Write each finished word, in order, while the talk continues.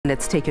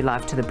Let's take you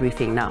live to the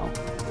briefing now.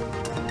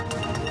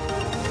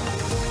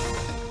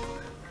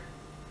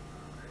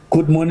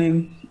 Good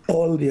morning,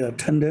 all the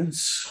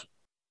attendants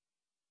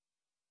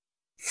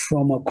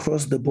from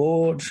across the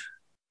board,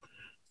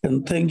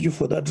 and thank you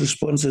for that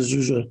response as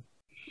usual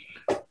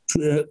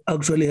to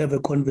actually have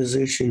a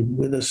conversation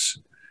with us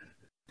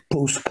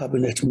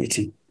post-cabinet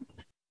meeting.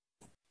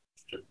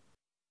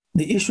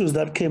 The issues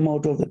that came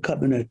out of the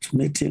cabinet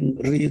meeting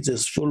reads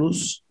as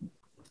follows.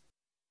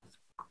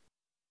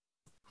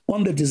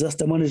 On the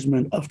disaster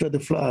management after the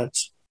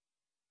floods,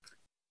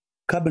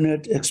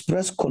 Cabinet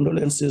expressed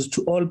condolences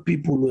to all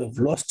people who have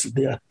lost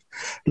their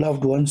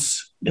loved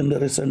ones in the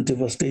recent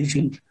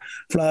devastating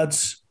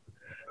floods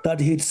that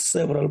hit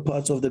several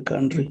parts of the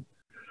country,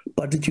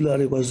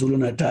 particularly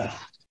KwaZulu-Natal.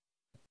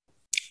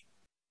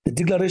 The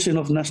declaration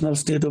of national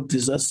state of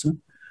disaster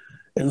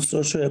and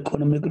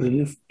socio-economic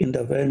relief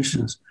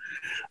interventions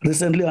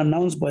recently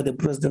announced by the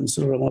President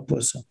Cyril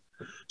Ramaphosa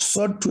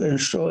sought to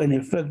ensure an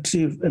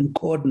effective and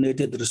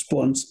coordinated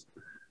response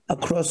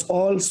across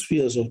all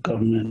spheres of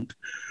government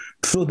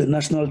through the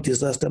National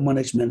Disaster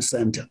Management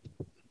Center.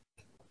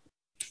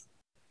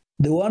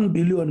 The 1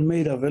 billion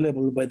made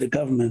available by the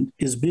government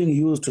is being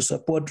used to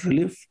support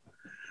relief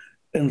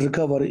and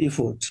recovery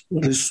efforts,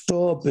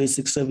 restore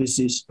basic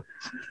services,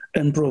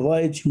 and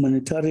provide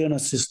humanitarian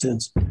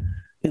assistance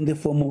in the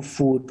form of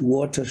food,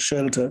 water,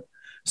 shelter,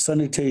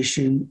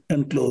 sanitation,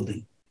 and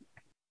clothing.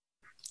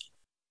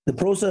 The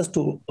process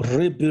to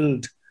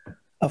rebuild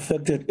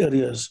affected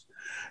areas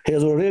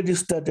has already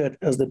started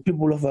as the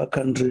people of our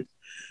country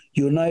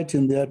unite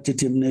in their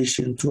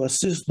determination to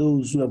assist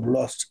those who have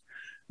lost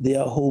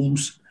their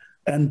homes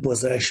and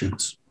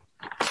possessions.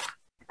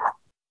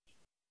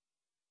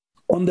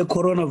 On the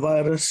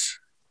coronavirus,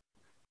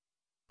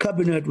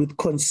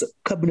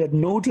 Cabinet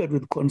noted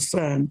with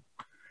concern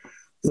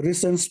the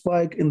recent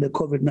spike in the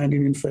COVID-19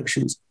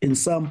 infections in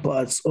some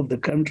parts of the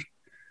country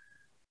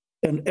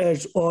and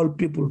urged all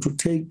people to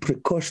take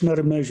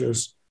precautionary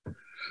measures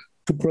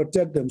to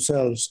protect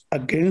themselves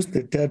against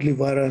the deadly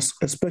virus,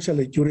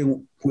 especially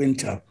during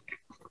winter.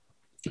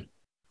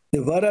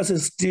 The virus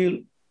is still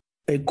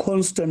a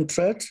constant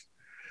threat,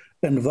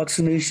 and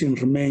vaccination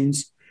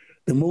remains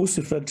the most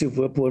effective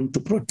weapon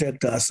to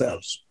protect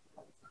ourselves.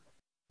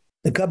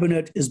 The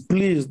Cabinet is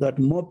pleased that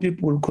more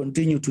people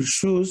continue to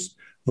choose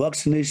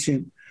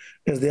vaccination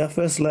as their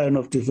first line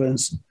of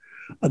defense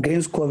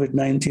against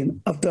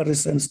COVID-19 after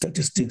recent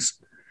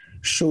statistics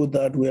show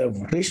that we have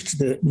reached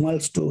the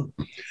milestone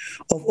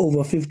of over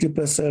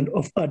 50%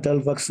 of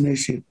adult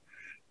vaccination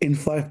in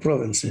 5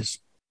 provinces.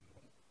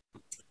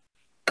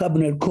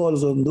 Cabinet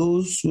calls on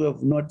those who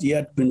have not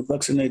yet been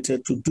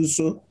vaccinated to do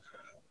so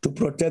to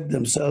protect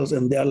themselves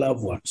and their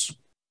loved ones.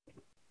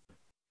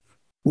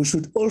 We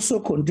should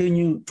also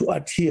continue to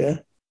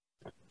adhere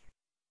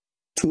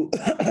to,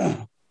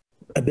 to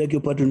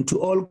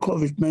all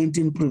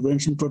COVID-19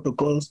 prevention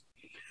protocols,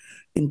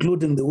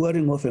 including the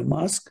wearing of a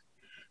mask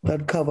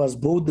that covers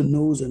both the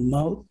nose and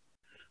mouth,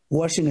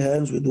 washing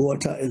hands with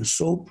water and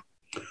soap,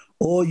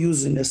 or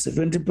using a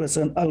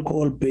 70%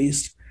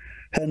 alcohol-based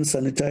hand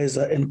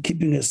sanitizer and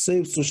keeping a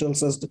safe social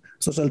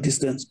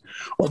distance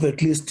of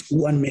at least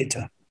 1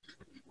 meter.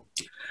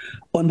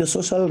 On the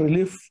social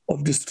relief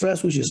of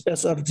distress, which is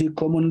SRD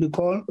commonly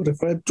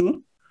referred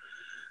to,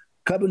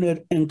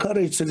 Cabinet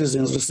encouraged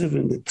citizens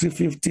receiving the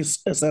 350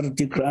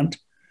 SRD grant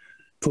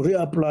to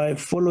reapply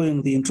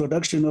following the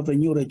introduction of the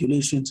new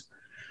regulations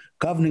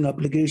governing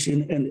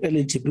application and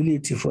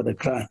eligibility for the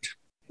grant.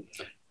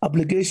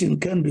 Application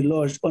can be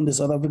lodged on the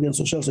South African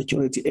Social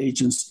Security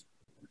Agency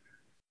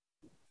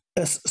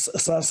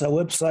SASSA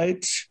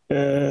website.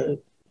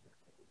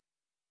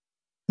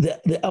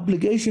 The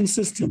application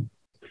system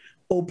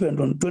opened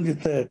on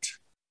 23rd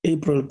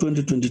April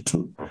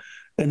 2022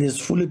 and is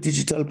fully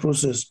digital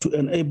process to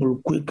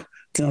enable quick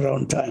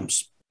turnaround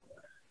times.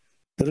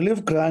 The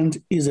relief grant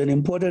is an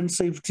important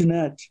safety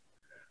net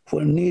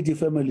for needy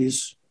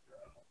families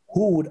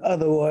who would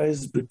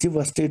otherwise be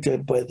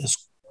devastated by the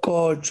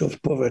scourge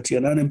of poverty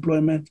and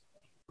unemployment.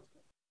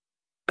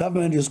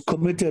 Government is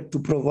committed to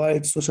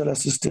provide social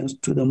assistance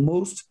to the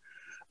most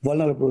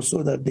vulnerable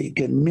so that they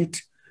can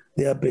meet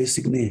their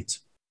basic needs.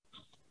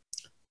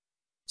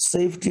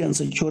 Safety and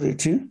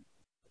security.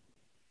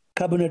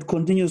 Cabinet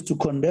continues to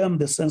condemn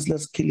the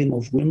senseless killing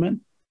of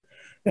women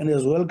and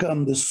has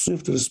welcomed the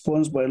swift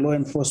response by law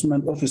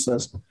enforcement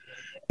officers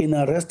in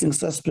arresting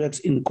suspects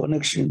in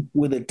connection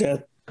with the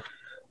death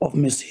of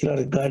Ms.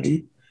 Hilary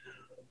Gadi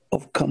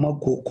of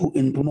Kamagugu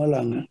in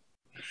Mpumalanga.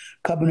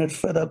 Cabinet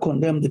further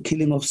condemned the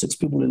killing of 6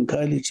 people in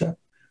Khayelitsha,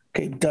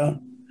 Cape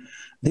Town.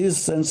 These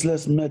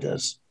senseless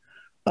murders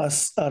are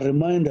a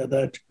reminder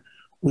that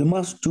we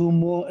must do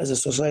more as a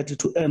society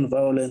to end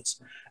violence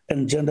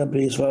and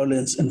gender-based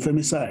violence and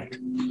femicide.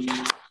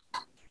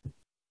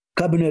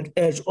 Cabinet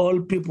urged all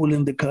people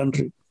in the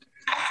country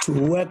to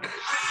work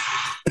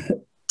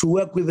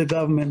with the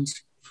government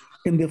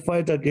in the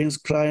fight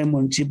against crime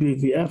on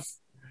GBVF.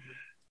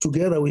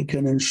 Together we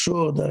can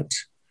ensure that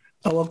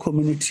our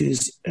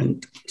communities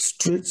and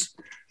streets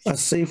are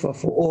safer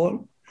for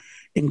all,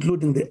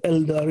 including the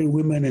elderly,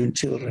 women, and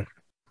children.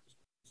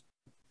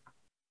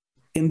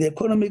 In the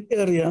economic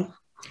area,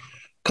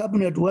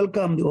 Cabinet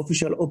welcomed the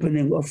official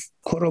opening of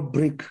Koro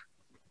Brick,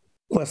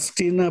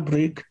 Kwastina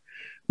Brick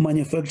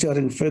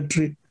Manufacturing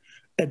Factory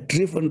at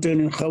Driefontein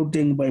in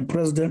Gauteng by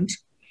President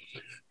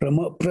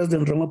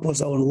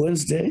Ramaphosa on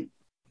Wednesday,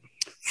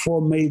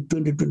 4 May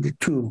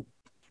 2022.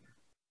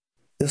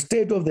 The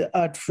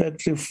state-of-the-art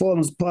factory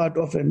forms part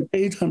of an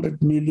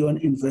 800 million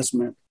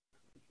investment,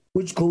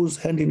 which goes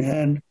hand in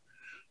hand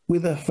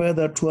with a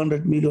further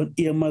 200 million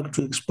earmarked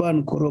to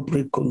expand Koro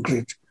Brick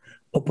concrete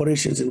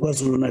operations in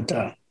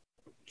KwaZulu-Natal.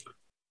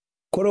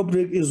 Koro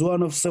Brick is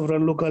one of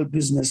several local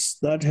businesses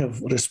that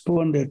have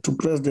responded to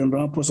President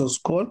Ramaphosa's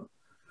call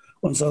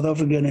on South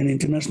African and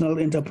international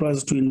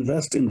enterprises to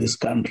invest in this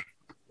country.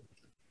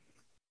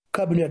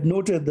 Cabinet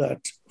noted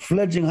that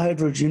fledgling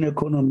hydrogen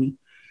economy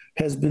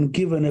has been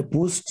given a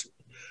boost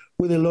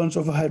with the launch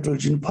of a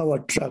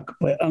hydrogen-powered truck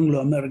by Anglo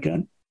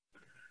American.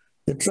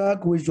 The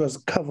truck, which was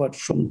converted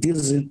from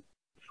diesel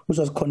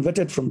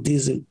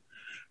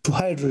to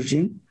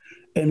hydrogen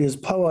and is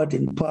powered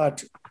in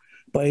part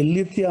by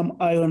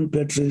lithium-ion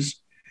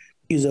batteries,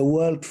 is a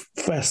world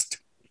first.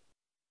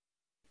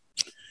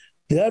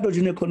 The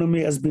hydrogen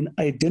economy has been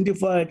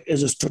identified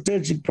as a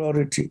strategic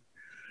priority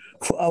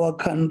for our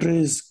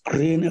country's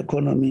green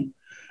economy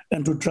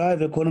and to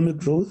drive economic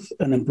growth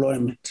and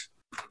employment.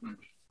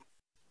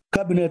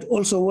 Cabinet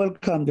also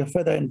welcomed a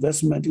further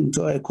investment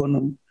into our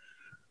economy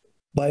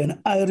by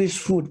an Irish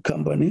food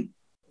company,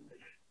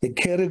 the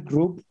Kerry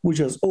Group, which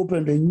has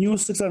opened a new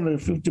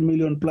 650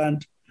 million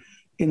plant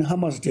in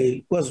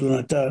Hammersdale,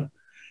 KwaZulu-Natal,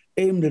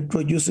 aimed at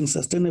producing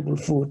sustainable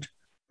food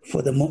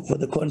for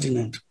the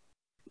continent.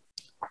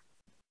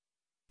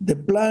 The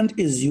plant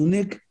is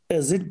unique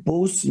as it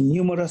boasts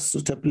numerous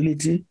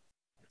sustainability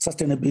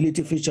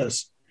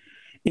features,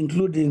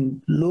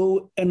 including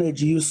low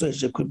energy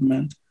usage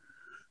equipment,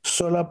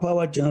 solar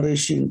power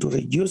generation to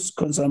reduce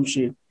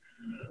consumption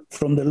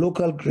from the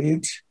local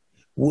grid,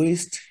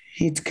 waste,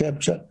 heat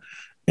capture,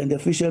 and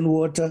efficient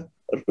water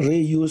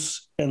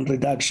reuse and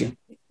reduction.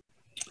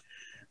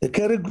 The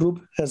Kerry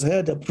Group has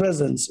had a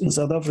presence in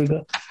South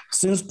Africa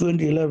since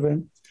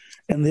 2011,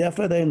 and their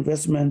further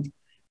investment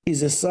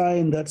is a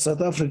sign that South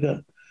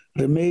Africa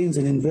remains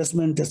an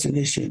investment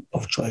destination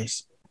of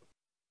choice.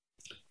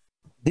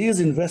 These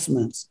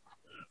investments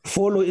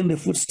follow in the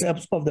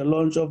footsteps of the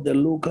launch of the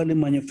locally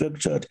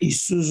manufactured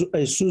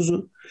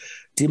Isuzu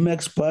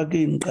D-Max Park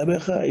in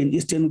Gqeberha in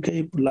Eastern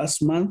Cape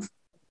last month.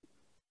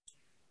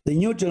 The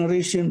new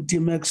generation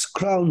D-Max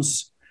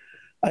crowns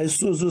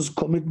Isuzu's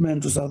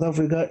commitment to South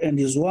Africa and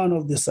is one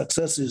of the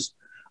successes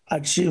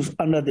achieved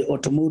under the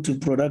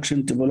Automotive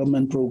Production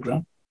Development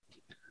Program.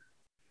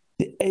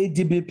 The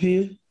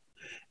ADBP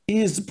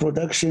is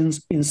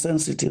production's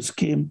incentive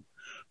scheme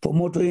for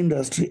motor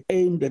industry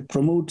aimed at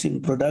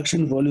promoting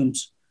production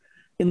volumes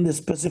in the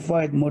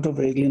specified motor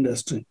vehicle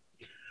industry,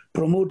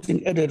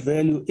 promoting added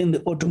value in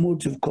the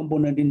automotive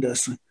component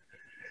industry,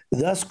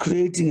 thus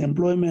creating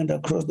employment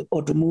across the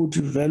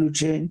automotive value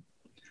chain.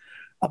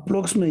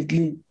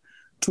 Approximately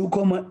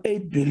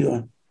 2.8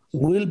 billion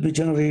will be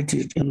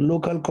generated in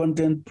local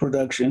content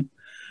production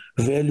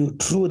value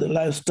through the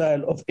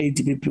lifestyle of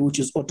ADBP, which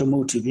is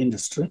automotive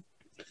industry.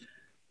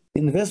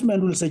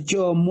 Investment will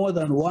secure more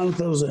than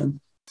 1,000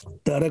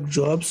 direct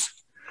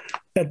jobs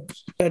at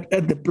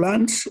the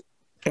plant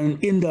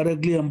and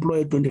indirectly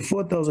employ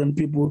 24,000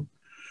 people,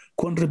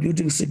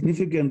 contributing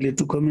significantly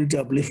to community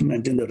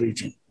upliftment in the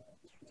region.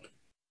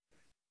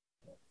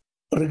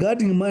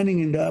 Regarding mining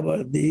in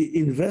Indaba, the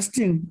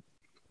Investing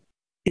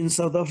in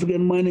South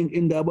African Mining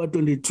in Indaba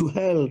 22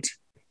 held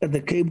at the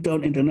Cape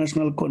Town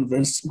International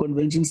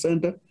Convention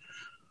Center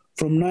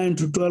from 9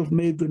 to 12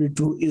 May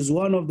 22 is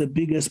one of the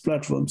biggest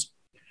platforms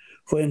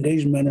for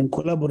engagement and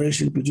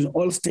collaboration between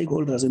all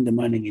stakeholders in the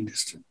mining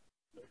industry.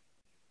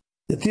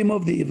 The theme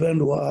of the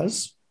event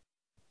was,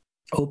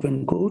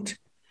 open quote,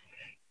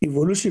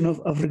 evolution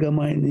of Africa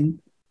mining,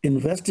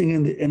 investing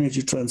in the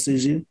energy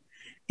transition,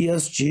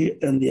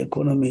 ESG, and the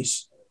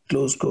economies,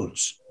 close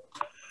quotes.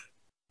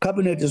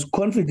 Cabinet is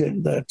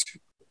confident that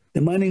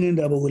the mining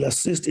industry will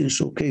assist in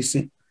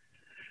showcasing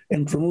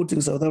and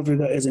promoting South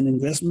Africa as an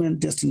investment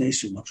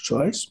destination of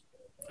choice.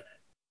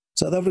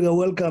 South Africa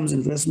welcomes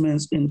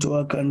investments into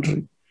our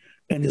country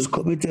and is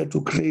committed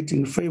to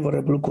creating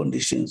favorable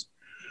conditions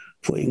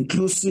for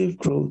inclusive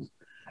growth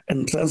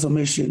and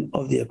transformation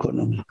of the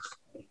economy.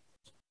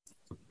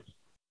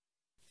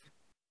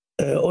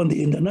 On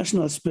the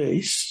international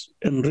space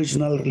and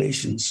regional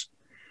relations,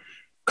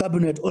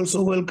 Cabinet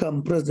also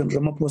welcomed President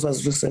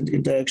Ramaphosa's recent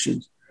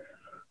interactions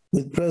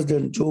with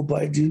President Joe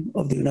Biden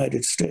of the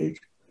United States,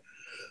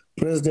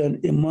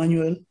 President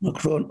Emmanuel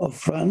Macron of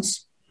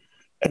France,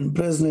 and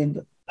President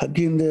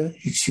Hakainde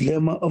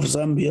Hichilema of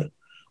Zambia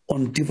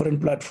on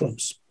different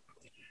platforms.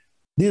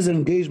 These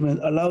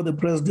engagements allow the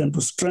President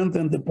to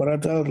strengthen the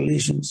bilateral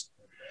relations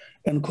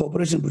and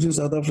cooperation between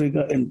South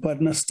Africa and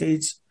partner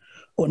states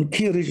on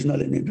key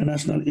regional and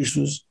international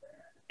issues,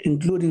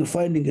 including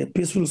finding a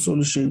peaceful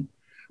solution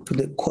to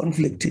the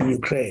conflict in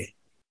Ukraine.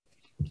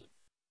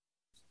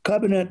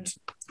 Cabinet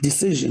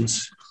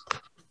decisions.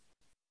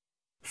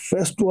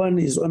 First one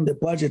is on the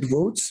budget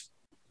votes.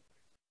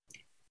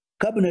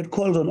 Cabinet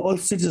calls on all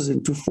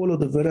citizens to follow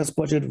the various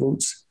budget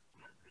votes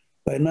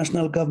by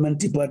national government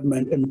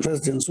department and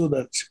president so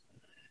that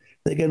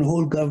they can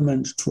hold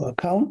government to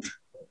account.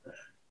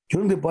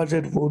 During the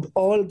budget vote,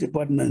 all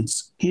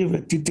departments give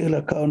a detailed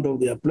account of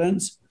their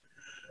plans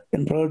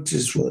and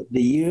priorities for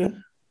the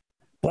year.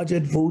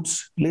 Budget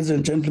votes, ladies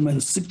and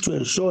gentlemen, seek to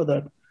ensure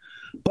that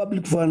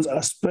public funds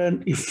are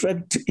spent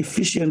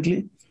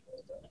efficiently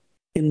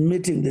in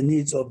meeting the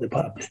needs of the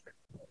public.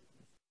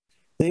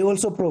 They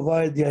also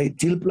provide the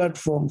ideal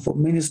platform for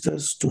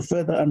ministers to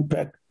further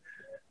unpack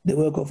the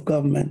work of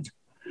government,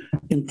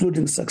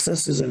 including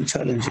successes and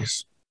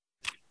challenges.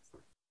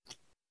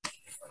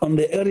 On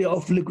the area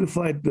of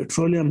liquefied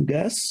petroleum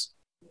gas,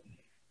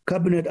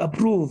 Cabinet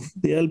approved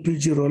the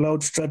LPG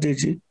rollout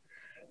strategy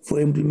for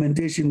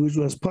implementation, which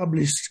was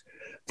published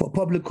for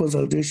public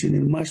consultation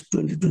in March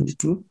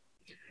 2022.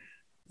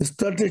 The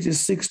strategy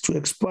seeks to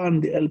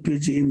expand the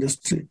LPG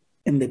industry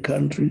in the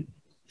country.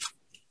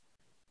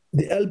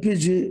 The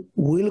LPG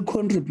will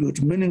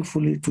contribute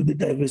meaningfully to the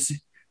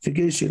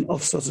diversification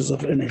of sources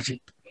of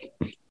energy.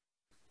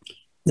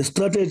 The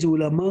strategy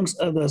will, amongst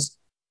other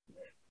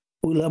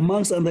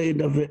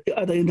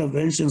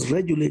interventions,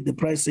 regulate the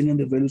pricing in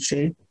the value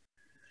chain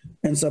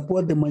and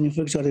support the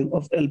manufacturing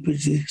of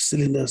LPG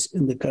cylinders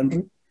in the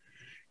country.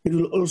 It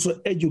will also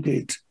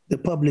educate the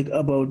public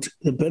about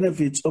the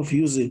benefits of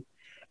using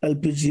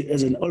LPG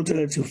as an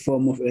alternative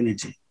form of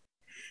energy.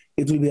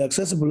 It will be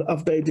accessible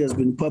after it has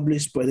been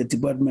published by the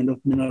Department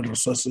of Mineral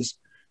Resources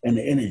and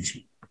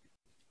Energy.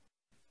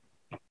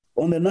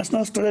 On the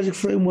National Strategic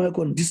Framework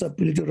on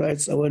Disability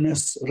Rights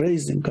Awareness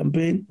Raising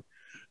Campaign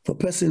for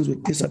Persons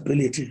with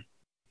Disability,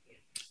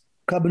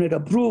 Cabinet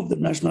approved the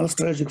National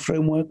Strategic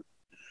Framework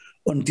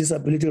on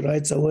Disability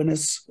Rights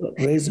Awareness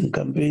Raising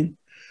Campaign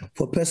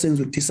for Persons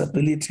with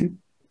Disability.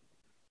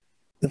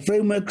 The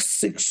framework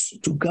seeks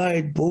to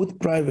guide both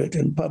private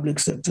and public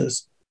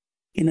sectors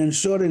in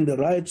ensuring the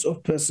rights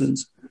of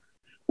persons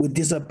with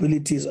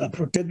disabilities are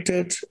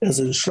protected as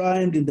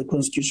enshrined in the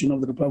Constitution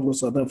of the Republic of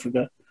South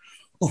Africa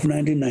of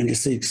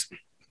 1996.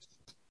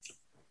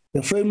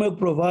 The framework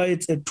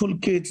provides a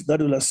toolkit that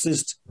will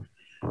assist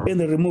in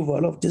the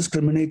removal of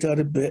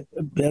discriminatory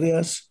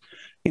barriers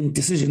in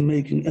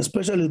decision-making,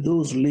 especially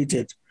those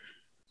related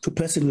to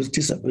persons with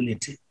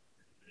disability.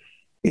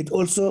 It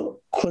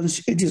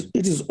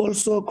is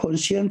also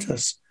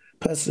conscientious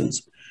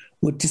persons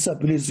with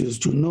disabilities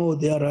to know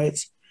their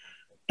rights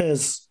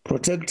as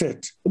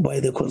protected by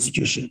the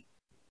Constitution.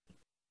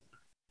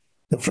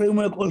 The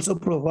framework also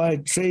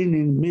provides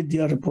training,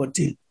 media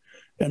reporting,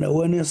 and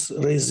awareness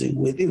raising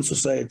within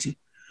society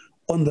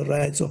on the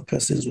rights of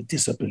persons with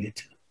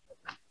disability.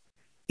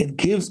 It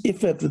gives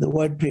effect to the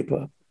white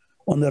paper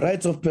on the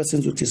rights of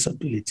persons with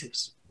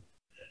disabilities.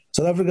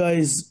 South Africa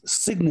is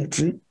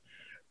signatory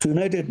to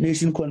United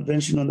Nations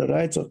Convention on the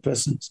Rights of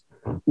Persons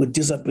with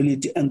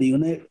Disability and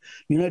the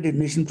United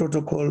Nations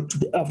Protocol to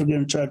the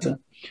African Charter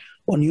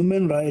on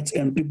Human Rights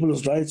and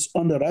People's Rights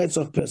on the Rights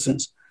of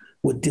Persons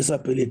with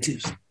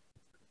Disabilities.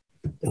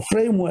 The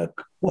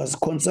framework was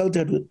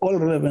consulted with all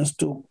relevant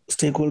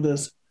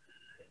stakeholders,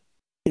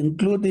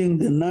 including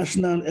the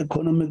National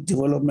Economic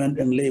Development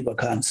and Labour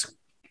Council.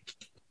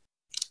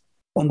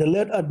 On the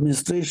Land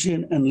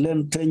Administration and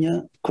Land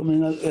Tenure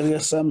Communal Area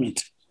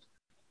Summit,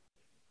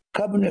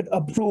 Cabinet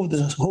approved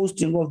the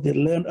hosting of the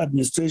Land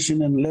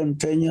Administration and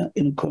Land Tenure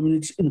in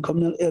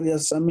Communal Area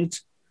Summit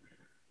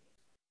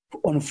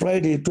on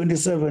Friday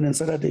 27 and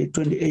Saturday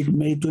 28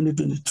 May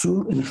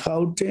 2022 in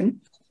Gauteng.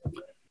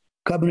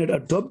 Cabinet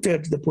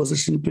adopted the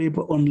position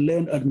paper on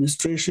land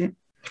administration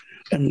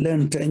and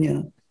land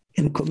tenure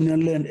in communal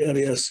land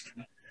areas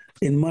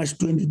in March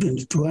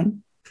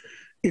 2021.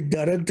 It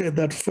directed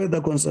that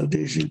further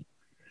consultation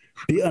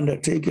be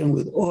undertaken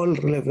with all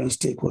relevant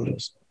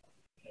stakeholders.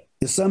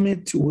 The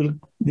summit will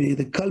be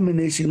the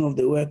culmination of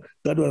the work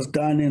that was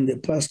done in the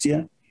past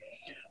year,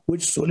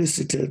 which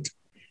solicited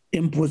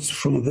inputs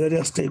from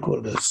various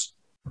stakeholders.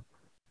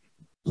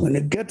 When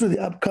we get to the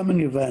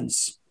upcoming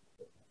events,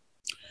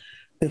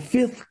 the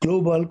 5th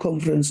Global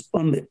Conference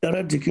on the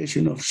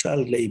Eradication of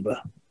Child Labor.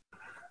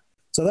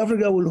 South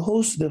Africa will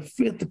host the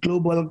 5th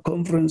Global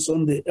Conference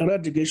on the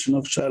Eradication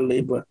of Child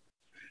Labor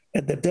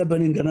at the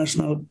Durban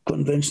International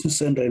Convention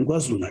Center in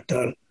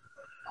KwaZulu-Natal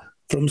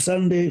from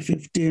Sunday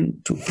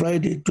 15 to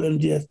Friday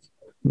 20th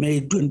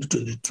May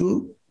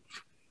 2022.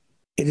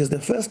 It is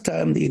the first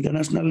time the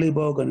International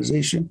Labour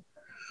Organization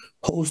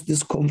hosts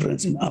this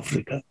conference in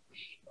Africa.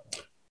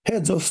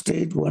 Heads of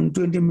state,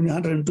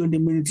 120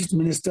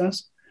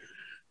 ministers,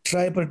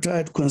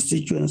 tripartite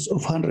constituents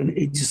of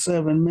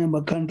 187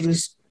 member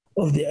countries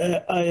of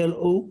the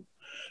ILO,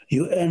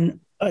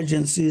 UN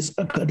agencies,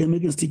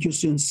 academic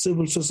institutions,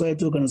 civil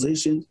society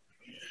organizations,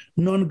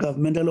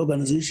 non-governmental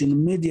organizations,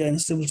 media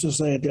and civil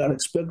society are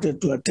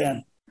expected to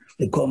attend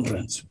the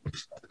conference.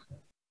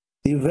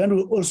 The event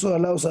will also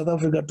allow South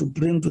Africa to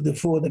bring to the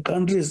fore the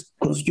country's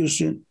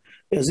constitution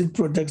as it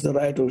protects the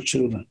right of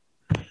children.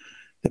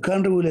 The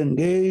country will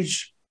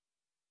engage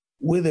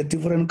with the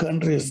different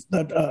countries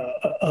that are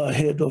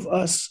ahead of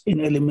us in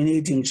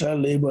eliminating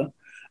child labor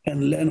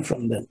and learn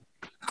from them.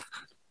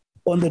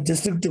 On the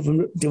district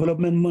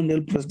development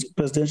model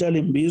presidential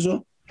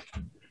imbizo,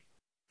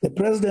 the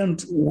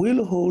president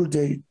will hold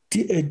a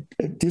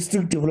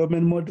district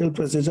development model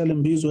presidential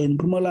imbizo in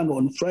Mpumalanga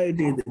on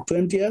Friday, the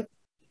 20th,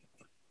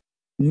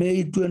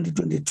 May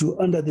 2022,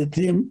 under the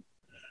theme,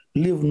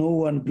 Leave No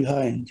One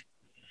Behind.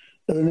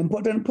 As an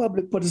important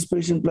public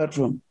participation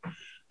platform,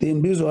 the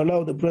imbizo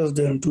allow the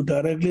president to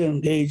directly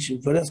engage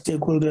various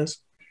stakeholders,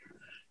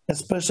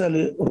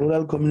 especially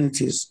rural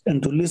communities,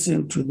 and to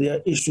listen to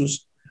their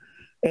issues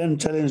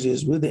and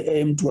challenges with the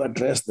aim to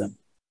address them.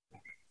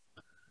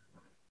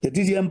 The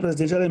DDM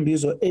presidential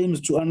imbizo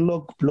aims to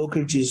unlock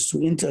blockages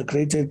to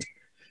integrated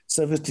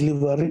service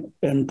delivery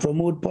and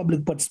promote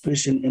public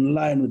participation in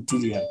line with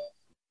DDM.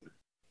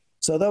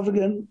 South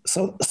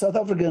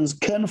Africans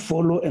can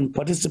follow and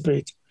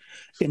participate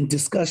in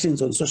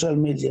discussions on social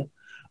media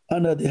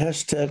under the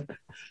hashtag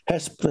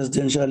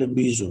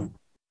 #presidentialimbizo.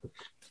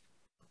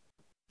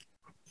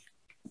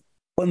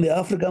 On the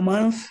Africa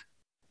Month,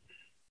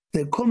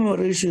 the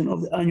commemoration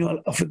of the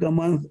annual Africa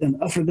Month and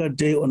Africa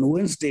Day on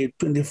Wednesday,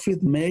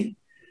 25th May,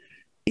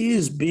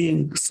 is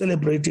being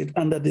celebrated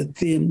under the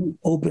theme,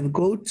 open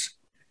quotes,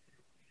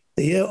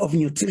 the year of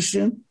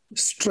nutrition,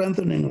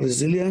 strengthening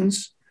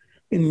resilience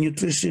in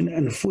nutrition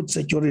and food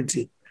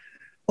security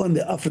on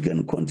the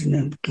African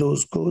continent,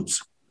 close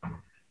quotes,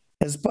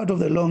 as part of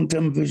the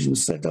long-term vision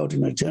set out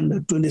in Agenda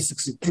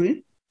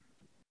 2063,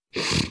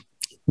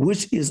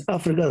 which is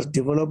Africa's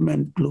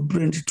development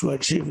blueprint to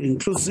achieve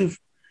inclusive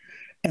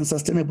and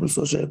sustainable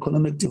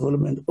socio-economic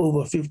development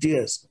over 50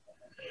 years.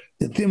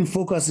 The theme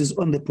focuses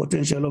on the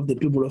potential of the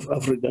people of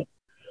Africa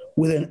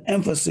with an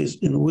emphasis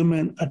in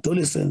women,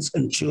 adolescents,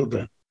 and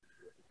children.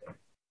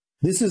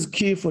 This is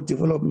key for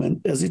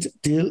development as it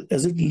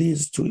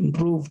leads to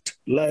improved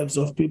lives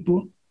of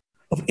people,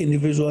 of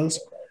individuals,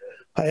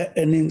 higher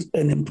earnings,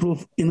 and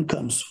improved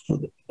incomes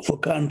for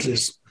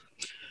countries.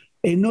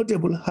 A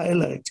notable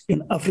highlight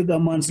in Africa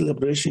Month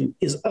celebration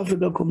is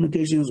Africa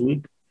Communications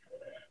Week,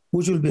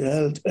 which will be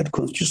held at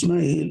Constitutional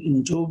Hill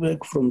in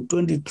Joburg from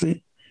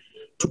 23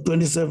 to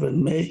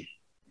 27 May.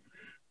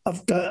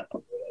 After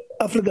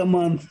Africa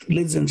Month,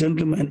 ladies and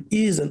gentlemen,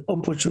 is an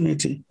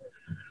opportunity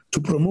to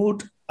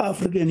promote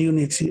African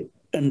unity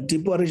and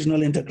deeper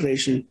regional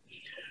integration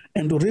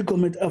and to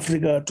recommit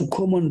Africa to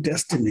common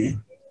destiny.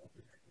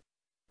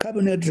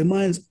 Cabinet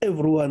reminds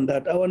everyone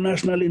that our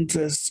national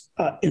interests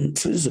are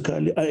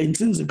intrinsically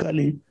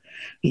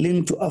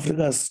linked to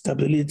Africa's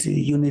stability,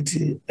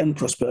 unity, and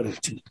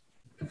prosperity.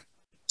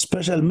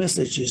 Special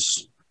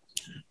messages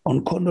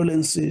on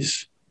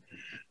condolences.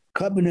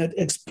 Cabinet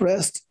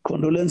expressed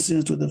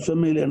condolences to the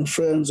family and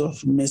friends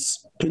of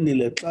Ms.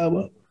 Pindile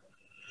Xaba,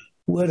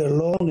 who had a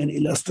long and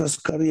illustrious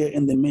career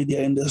in the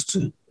media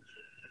industry,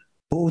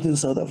 both in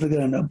South Africa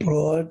and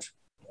abroad.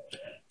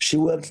 She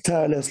worked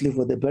tirelessly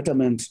for the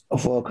betterment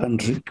of our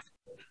country.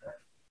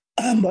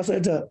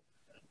 Ambassador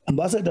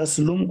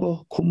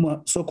Silumko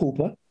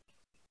Sokupa,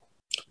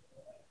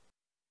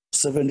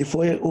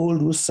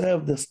 74-year-old who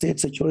served the State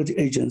Security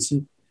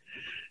Agency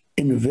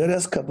in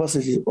various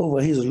capacities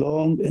over his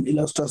long and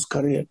illustrious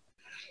career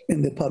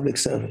in the public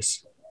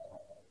service.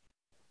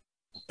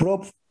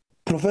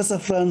 Professor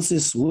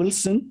Francis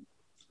Wilson,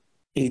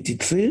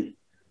 83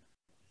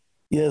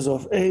 years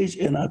of age,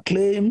 an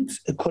acclaimed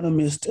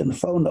economist and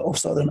founder of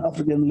Southern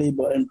African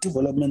Labor and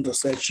Development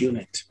Research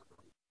Unit.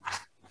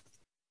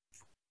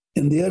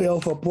 In the area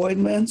of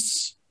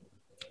appointments,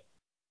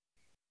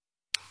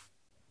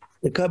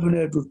 the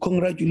Cabinet would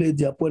congratulate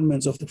the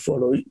appointments of the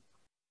following: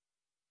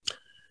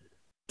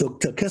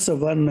 Dr.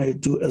 Kesavan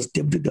Naidu as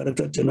Deputy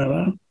Director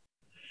General,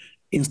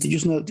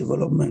 Institutional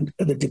Development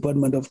at the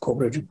Department of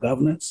Cooperative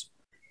Governance,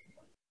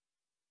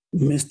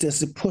 Mr.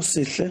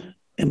 Siposihle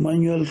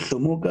Emmanuel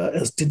Hlomoka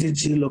as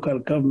DDG Local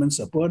Government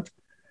Support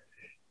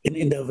in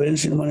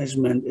Intervention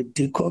Management at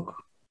DCOC,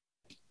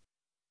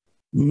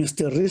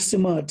 Mr.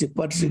 Risimati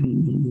Patrick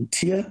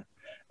Mtia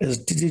as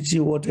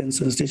DDG Water and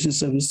Sanitation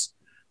Service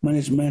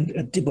Management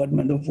at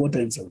Department of Water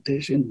and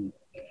Sanitation,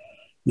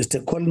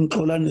 Mr. Colin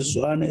Kolani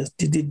Zwane as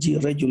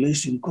DDG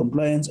Regulation,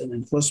 Compliance and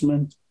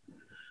Enforcement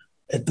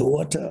at the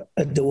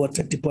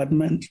Water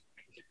Department,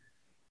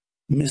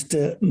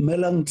 Mr.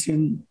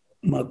 Melangton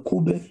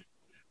Makube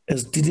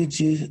as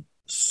DDG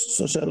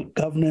Social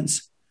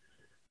Governance,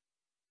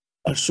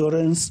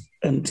 Assurance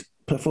and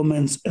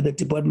Performance at the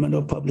Department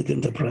of Public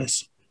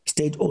Enterprise,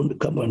 State-Owned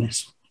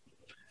Companies.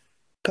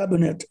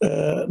 Cabinet,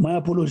 my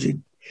apology,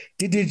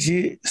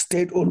 DDG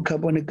State-Owned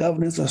Company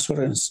Governance,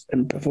 Assurance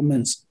and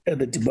Performance at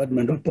the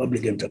Department of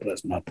Public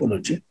Enterprise, my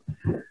apology.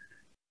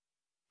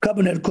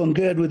 Cabinet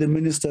concurred with the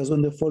ministers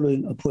on the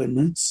following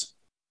appointments: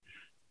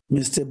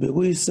 Mr.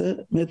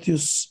 Beguise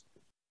Matthews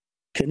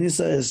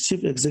Kenisa as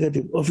Chief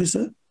Executive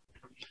Officer,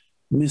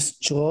 Ms.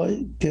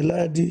 Joy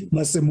Keladi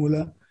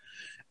Masemula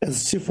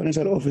as Chief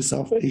Financial Officer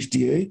of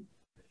HDA,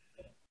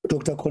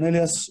 Dr.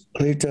 Cornelius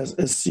Reuters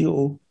as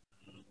CEO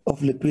of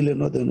Lepile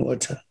Northern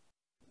Water.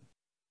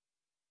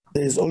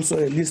 There is also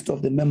a list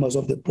of the members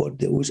of the board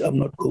there, which I'm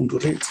not going to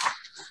read.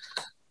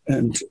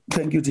 And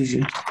thank you,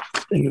 DG.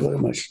 Thank you very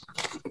much.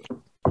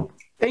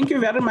 Thank you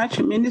very much,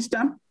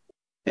 Minister.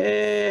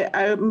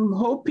 I'm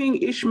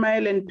hoping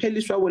Ishmael and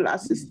Peliswa will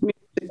assist me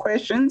with the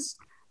questions.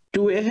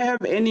 Do we have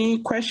any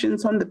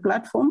questions on the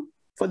platform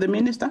for the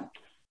Minister?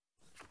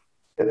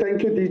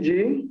 Thank you,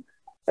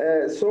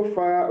 DG. So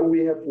far,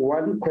 we have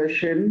one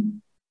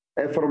question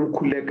from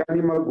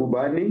Kulekani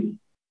Magubani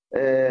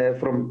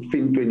from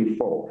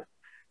FIN24.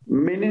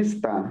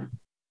 Minister,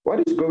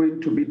 what is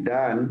going to be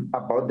done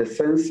about the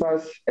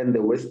census and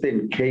the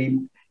Western Cape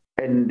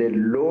and the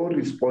low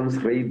response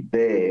rate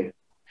there?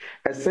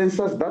 A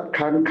census that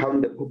can't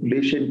count the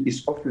population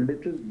is of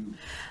little use.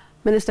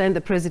 Minister in the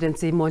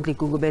Presidency, Mondli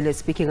Gungubele, is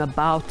speaking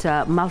about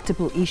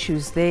multiple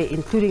issues there,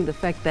 including the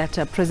fact that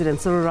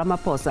President Cyril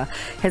Ramaphosa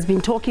has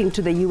been talking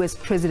to the U.S.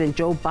 President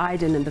Joe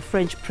Biden and the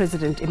French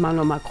President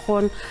Emmanuel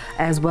Macron,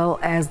 as well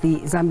as the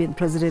Zambian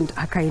President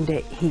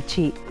Hakainde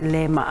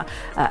Hichilema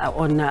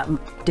on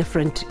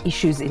different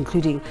issues,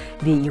 including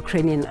the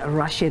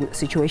Ukrainian-Russian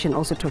situation,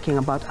 also talking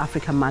about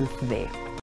Africa Month there.